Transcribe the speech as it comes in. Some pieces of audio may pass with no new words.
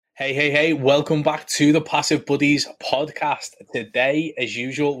Hey, welcome back to the Passive Buddies podcast. Today, as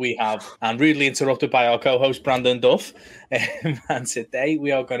usual, I'm rudely interrupted by our co-host, Brandon Duff. And today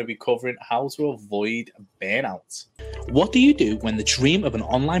we are going to be covering how to avoid burnout. What do you do when the dream of an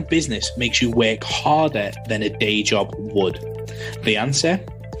online business makes you work harder than a day job would? The answer?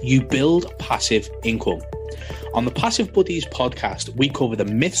 You build passive income. On the Passive Buddies podcast, we cover the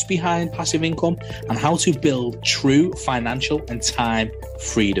myths behind passive income and how to build true financial and time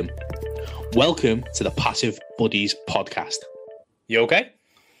freedom. Welcome to the Passive Buddies podcast. You okay?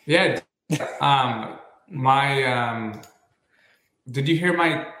 Yeah. Did you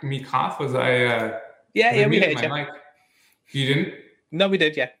hear me cough? Was I? Yeah, we heard you. Mic? You didn't? No, we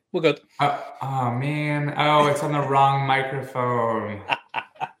did. Yeah, we're good. Oh man! Oh, it's on the wrong microphone.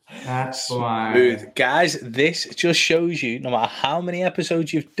 That's why. Smooth. Guys, this just shows you no matter how many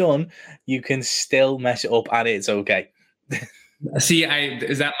episodes you've done, you can still mess it up and it's okay. See,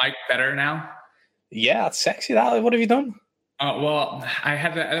 is that mic better now? Yeah, that's sexy. What have you done? Well, I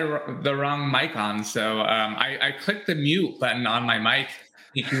had the wrong mic on, so I clicked the mute button on my mic,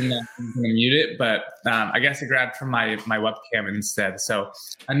 thinking that I was going to mute it, but I guess I grabbed from my webcam instead. So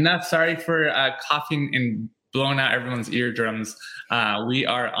enough. Sorry for coughing and blowing out everyone's eardrums. We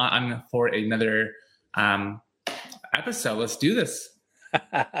are on for another episode. Let's do this. Do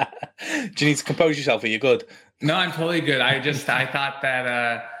you need to compose yourself? Are you good? No, I'm totally good. I thought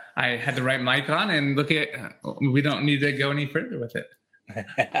that I had the right mic on, and we don't need to go any further with it.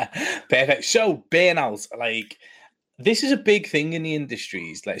 Perfect. So burnout, this is a big thing in the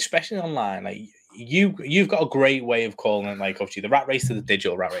industries, especially online. You've got a great way of calling it, obviously the rat race to the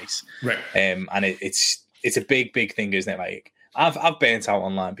digital rat race, right? And it's a big thing, isn't it? I've burnt out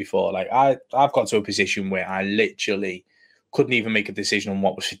online before. I've got to a position where I literally couldn't even make a decision on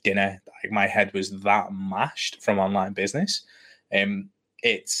what was for dinner. My head was that mashed from online business.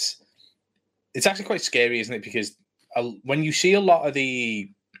 It's actually quite scary, isn't it? Because when you see a lot of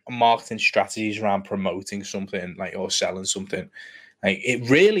the marketing strategies around promoting something or selling something, it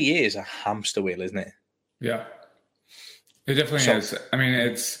really is a hamster wheel, isn't it? Yeah, it definitely is. I mean,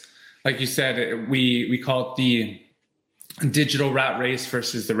 it's like you said, we call it the digital rat race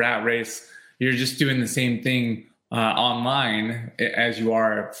versus the rat race. You're just doing the same thing online as you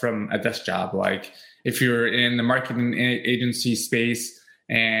are from a desk job. Like if you're in the marketing agency space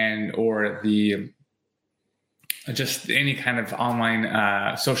or the just any kind of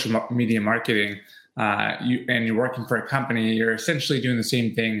online social media marketing, you're working for a company, you're essentially doing the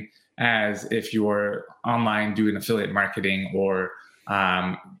same thing as if you were online doing affiliate marketing or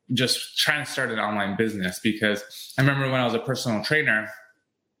just trying to start an online business. Because I remember when I was a personal trainer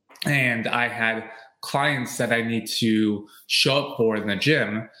and I had clients that I need to show up for in the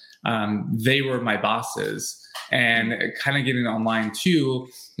gym, they were my bosses. And kind of getting online too,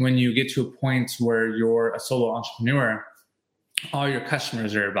 when you get to a point where you're a solo entrepreneur, all your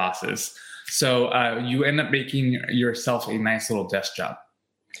customers are your bosses. So you end up making yourself a nice little desk job.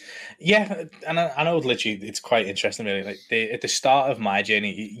 Yeah, and I know literally it's quite interesting. Really, at the start of my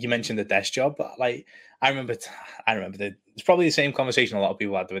journey, you mentioned the desk job, but I remember it's probably the same conversation a lot of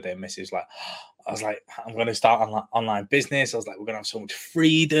people had with their missus. I was like, I'm going to start an online business. I was like, we're going to have so much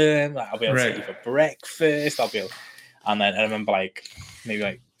freedom. I'll be able to take you for breakfast. And then I remember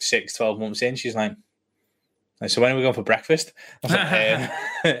maybe 6-12 months in, she's like, so when are we going for breakfast? I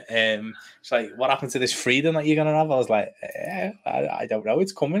was like, she's like, what happened to this freedom that you're going to have? I was like, I don't know.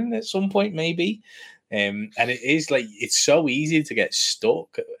 It's coming at some point, maybe. And it is it's so easy to get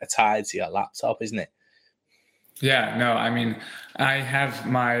stuck tied to your laptop, isn't it? Yeah, no, I mean, I have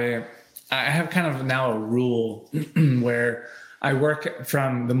kind of now a rule where I work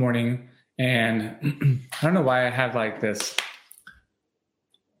from the morning, and I don't know why I have this.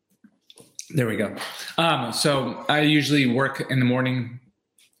 There we go. So I usually work in the morning,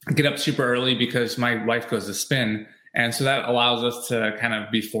 get up super early because my wife goes to spin. And so that allows us to kind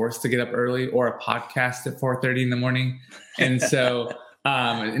of be forced to get up early, or a podcast at 4:30 in the morning. And so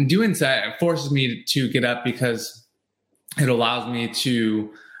in doing so, it forces me to get up because it allows me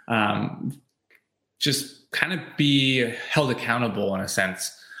to just kind of be held accountable in a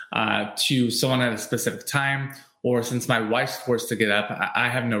sense to someone at a specific time. Or since my wife's forced to get up, I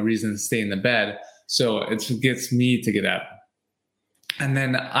have no reason to stay in the bed. So it gets me to get up. And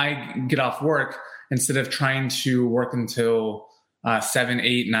then I get off work, instead of trying to work until 7,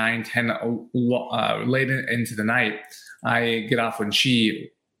 8, 9, 10, late into the night, I get off when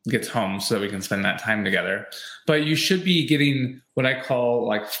she gets home so that we can spend that time together. But you should be getting what I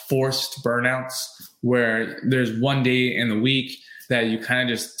call forced burnouts, where there's one day in the week that you kind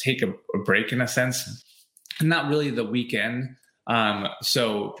of just take a break in a sense. Not really the weekend,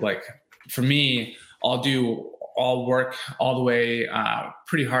 So like for me, I'll work all the way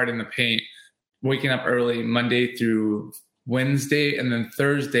pretty hard in the paint, waking up early Monday through Wednesday, and then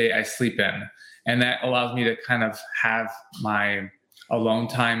Thursday I sleep in. And that allows me to kind of have my alone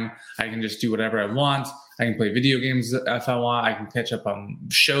time. I can just do whatever I want. I can play video games if I want. I can catch up on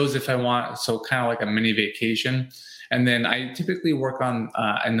shows if I want. So kind of like a mini vacation. And then I typically work on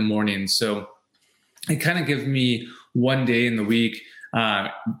in the morning. So it kind of gives me one day in the week,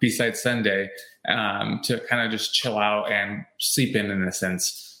 besides Sunday, to kind of just chill out and sleep in a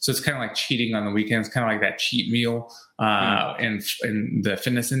sense. So it's kind of like cheating on the weekends, kind of like that cheat meal in the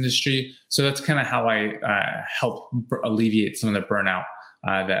fitness industry. So that's kind of how I help alleviate some of the burnout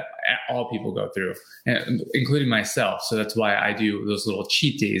that all people go through, including myself. So that's why I do those little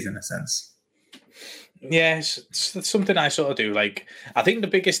cheat days in a sense. Yes, it's something I sort of do. Like, I think the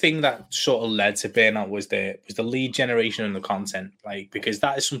biggest thing that sort of led to burnout was the lead generation and the content. Like, because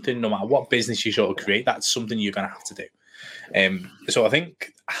that is something, no matter what business you sort of create, that's something you're going to have to do. So I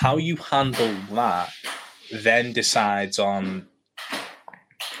think how you handle that then decides on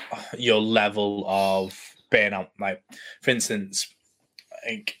your level of burnout. Like, for instance,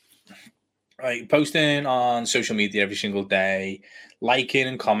 like posting on social media every single day, liking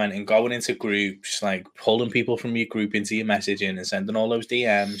and commenting, going into groups, like pulling people from your group into your messaging and sending all those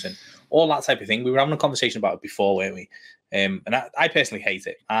DMs and all that type of thing. We were having a conversation about it before, weren't we? And I personally hate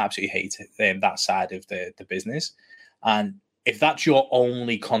it. I absolutely hate it, that side of the business. And if that's your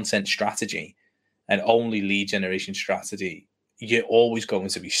only content strategy and only lead generation strategy, you're always going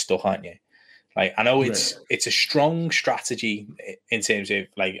to be stuck, aren't you? Like, I know it's a strong strategy in terms of,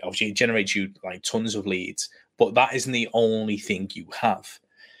 like, obviously it generates you like tons of leads, but that isn't the only thing you have.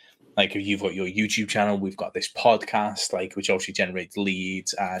 Like, if you've got your YouTube channel, we've got this podcast, like, which obviously generates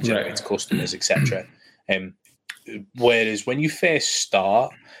leads and generates customers, etc. Whereas when you first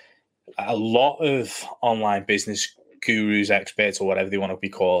start, a lot of online business gurus, experts, or whatever they want to be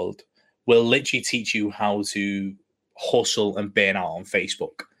called, will literally teach you how to hustle and burn out on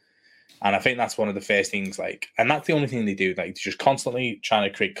Facebook. And I think that's one of the first things, like, and that's the only thing they do. Like, they're just constantly trying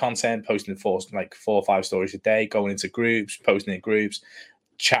to create content, posting 4 or 5 stories a day, going into groups, posting in groups,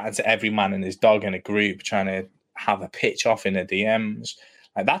 chatting to every man and his dog in a group, trying to have a pitch off in the DMs.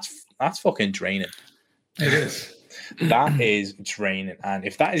 Like, that's fucking draining. It is. That is draining. And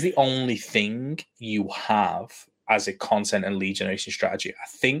if that is the only thing you have as a content and lead generation strategy, I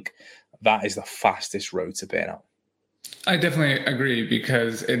think that is the fastest road to burnout. I definitely agree,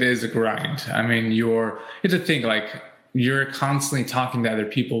 because it is a grind. I mean, you have to think, like, you're constantly talking to other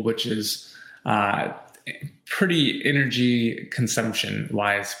people, which is pretty energy consumption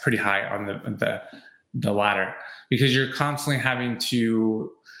wise, pretty high on the ladder, because you're constantly having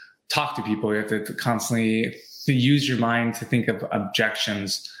to talk to people. You have to constantly use your mind to think of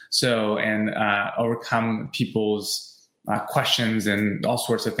objections. And overcome people's questions and all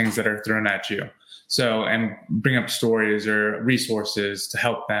sorts of things that are thrown at you. So, and bring up stories or resources to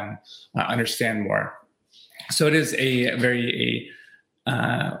help them understand more. So it is a very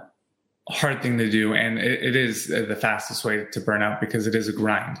hard thing to do, and it is the fastest way to burn out, because it is a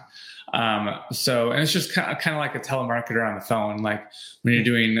grind. And it's just kind of like a telemarketer on the phone. Like, when you're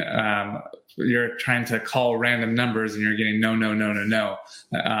doing, you're trying to call random numbers and you're getting no.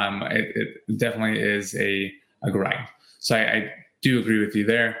 It definitely is a grind. So I do agree with you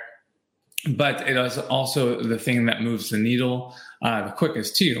there. But it is also the thing that moves the needle the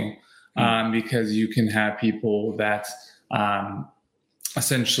quickest too, because you can have people that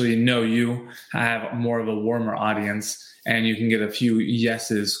essentially know you, have more of a warmer audience, and you can get a few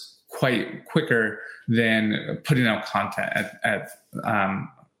yeses quite quicker than putting out content at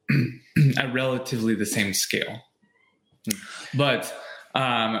relatively the same scale. But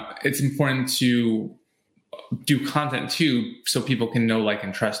it's important to do content too, so people can know, like,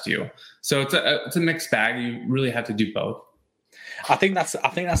 and trust you. So it's a mixed bag. You really have to do both. I think that's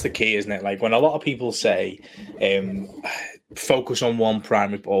the key, isn't it? Like, when a lot of people say focus on one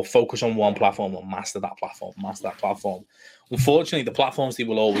primary, or focus on one platform, or master that platform. Unfortunately, the platforms they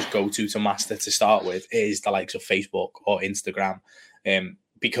will always go to master to start with is the likes of Facebook or Instagram,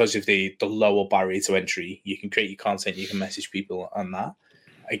 because of the lower barrier to entry. You can create your content, you can message people on that.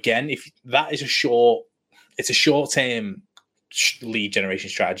 Again, if that is it's a short-term lead generation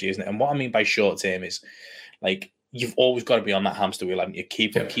strategy, isn't it? And what I mean by short-term is, like, you've always got to be on that hamster wheel, and you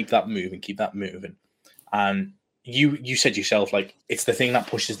keep that moving. And you said yourself, like, it's the thing that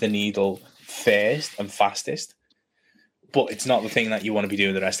pushes the needle first and fastest, but it's not the thing that you want to be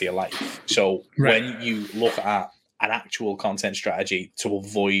doing the rest of your life. So when you look at an actual content strategy to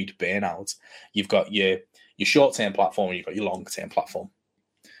avoid burnout, you've got your your short-term platform and you've got your long-term platform.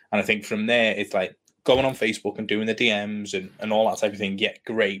 And I think from there, it's like going on Facebook and doing the DMs and all that type of thing. Yeah,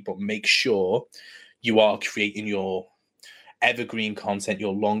 great. But make sure you are creating your evergreen content,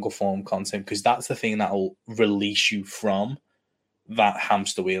 your longer form content, because that's the thing that will release you from that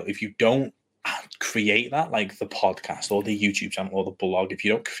hamster wheel. If you don't create that, like the podcast or the YouTube channel or the blog, if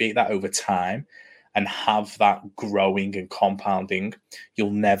you don't create that over time and have that growing and compounding,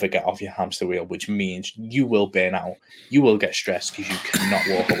 you'll never get off your hamster wheel, which means you will burn out. You will get stressed because you cannot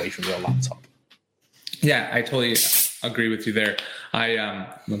walk away from your laptop. Yeah, I totally agree with you there.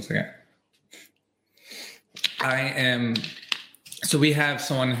 One second. So we have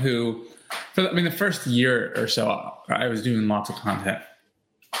someone who, the first year or so, I was doing lots of content.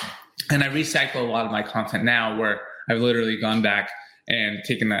 And I recycle a lot of my content now, where I've literally gone back and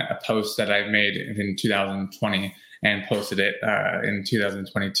taken a post that I've made in 2020 and posted it in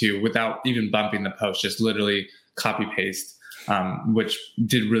 2022 without even bumping the post, just literally copy paste, which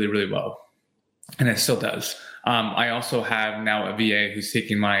did really, really well. And it still does. I also have now a VA who's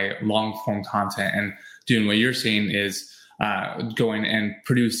taking my long form content and doing what you're saying is going and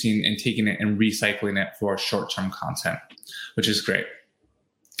producing and taking it and recycling it for short-term content, which is great.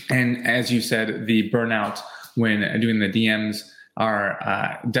 And as you said, the burnout when doing the DMs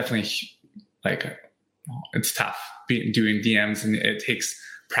are definitely it's tough doing DMs, and it takes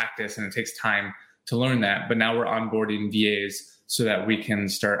practice and it takes time to learn that. But now we're onboarding VAs so that we can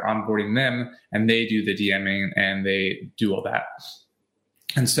start onboarding them and they do the DMing and they do all that.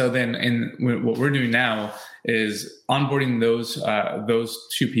 And so then what we're doing now is onboarding those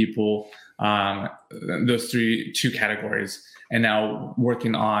two people, those two categories, and now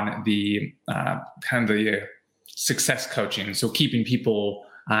working on the kind of the success coaching. So keeping people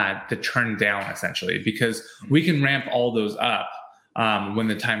the turn down essentially, because we can ramp all those up when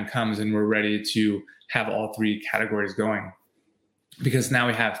the time comes and we're ready to have all three categories going. Because now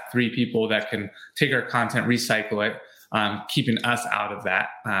we have three people that can take our content, recycle it, keeping us out of that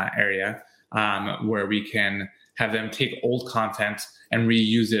area where we can have them take old content and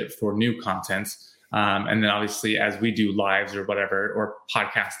reuse it for new content. And then obviously as we do lives or whatever, or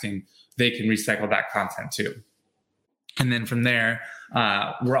podcasting, they can recycle that content too. And then from there,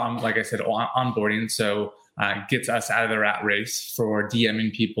 we're on, like I said, onboarding. So gets us out of the rat race for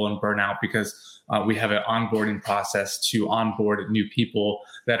DMing people and burnout, because we have an onboarding process to onboard new people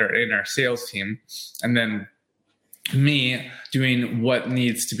that are in our sales team. And then me doing what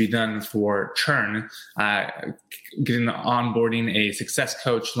needs to be done for churn, getting onboarding a success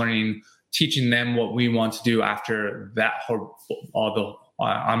coach, teaching them what we want to do after that all the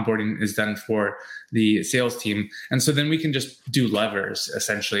onboarding is done for the sales team. And so then we can just do levers,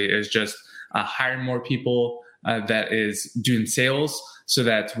 essentially, is just hire more people that is doing sales so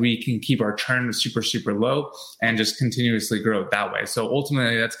that we can keep our churn super, super low and just continuously grow it that way. So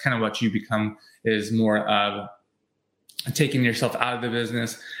ultimately, that's kind of what you become, is more of taking yourself out of the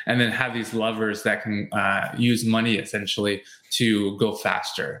business and then have these levers that can use money essentially to go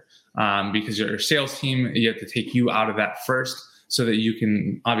faster. Because your sales team, you have to take you out of that first so that you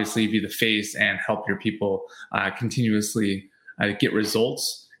can obviously be the face and help your people continuously get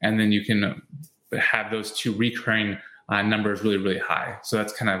results. And then you can have those two recurring numbers really, really high. So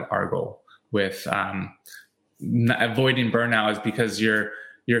that's kind of our goal with avoiding burnout, is because you're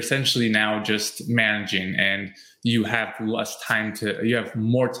essentially now just managing and you have you have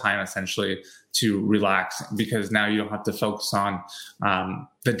more time essentially to relax, because now you don't have to focus on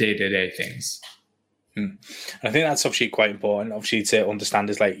the day-to-day things. I think that's obviously quite important, obviously, to understand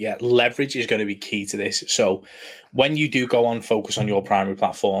is leverage is going to be key to this. So when you do go on, focus on your primary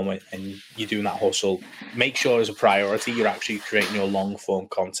platform and you're doing that hustle, make sure as a priority, you're actually creating your long form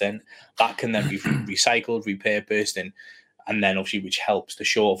content that can then be recycled, repurposed, and then obviously, which helps the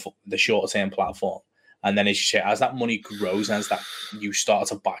shorter term platform. And then as you say, as that money grows and as that you start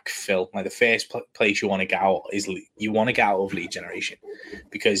to backfill, like the first place you want to get out is you want to get out of lead generation,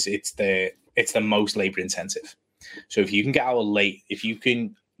 because it's the most labor intensive. So if you can get out of if you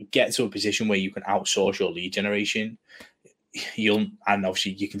can get to a position where you can outsource your lead generation, and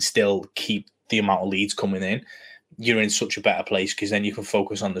obviously you can still keep the amount of leads coming in, you're in such a better place, because then you can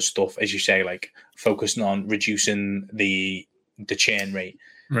focus on the stuff, as you say, like focusing on reducing the churn rate,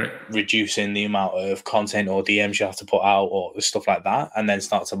 right, reducing the amount of content or DMs you have to put out or stuff like that, and then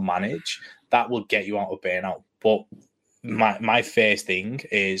start to manage. That will get you out of burnout. But my first thing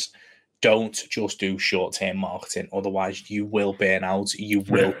is, don't just do short-term marketing. Otherwise, you will burn out. You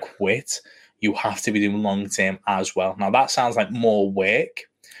will quit. You have to be doing long-term as well. Now, that sounds like more work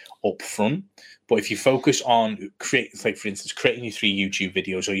up front. But if you focus on, for instance, creating your 3 YouTube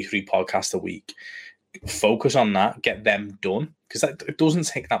videos or your 3 podcasts a week, focus on that, get them done, because it doesn't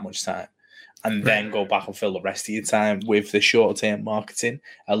take that much time. And then go back and fill the rest of your time with the shorter-term marketing.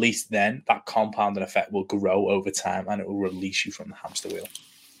 At least then that compounding effect will grow over time and it will release you from the hamster wheel.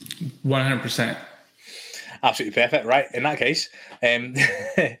 100%. Absolutely perfect. Right. In that case,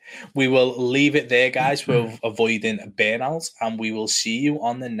 we will leave it there, guys, for avoiding burnout, and we will see you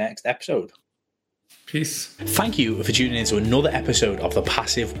on the next episode. Peace. Thank you for tuning in to another episode of the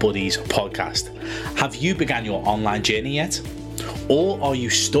Passive Buddies podcast. Have you begun your online journey yet? Or are you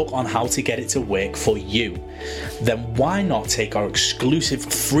stuck on how to get it to work for you? Then why not take our exclusive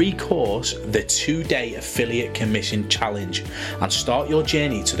free course, the 2-day Affiliate Commission Challenge, and start your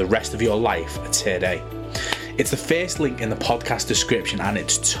journey to the rest of your life today. It's the first link in the podcast description and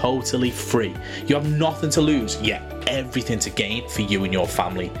it's totally free. You have nothing to lose, yet everything to gain for you and your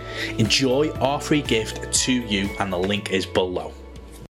family. Enjoy our free gift to you, and the link is below.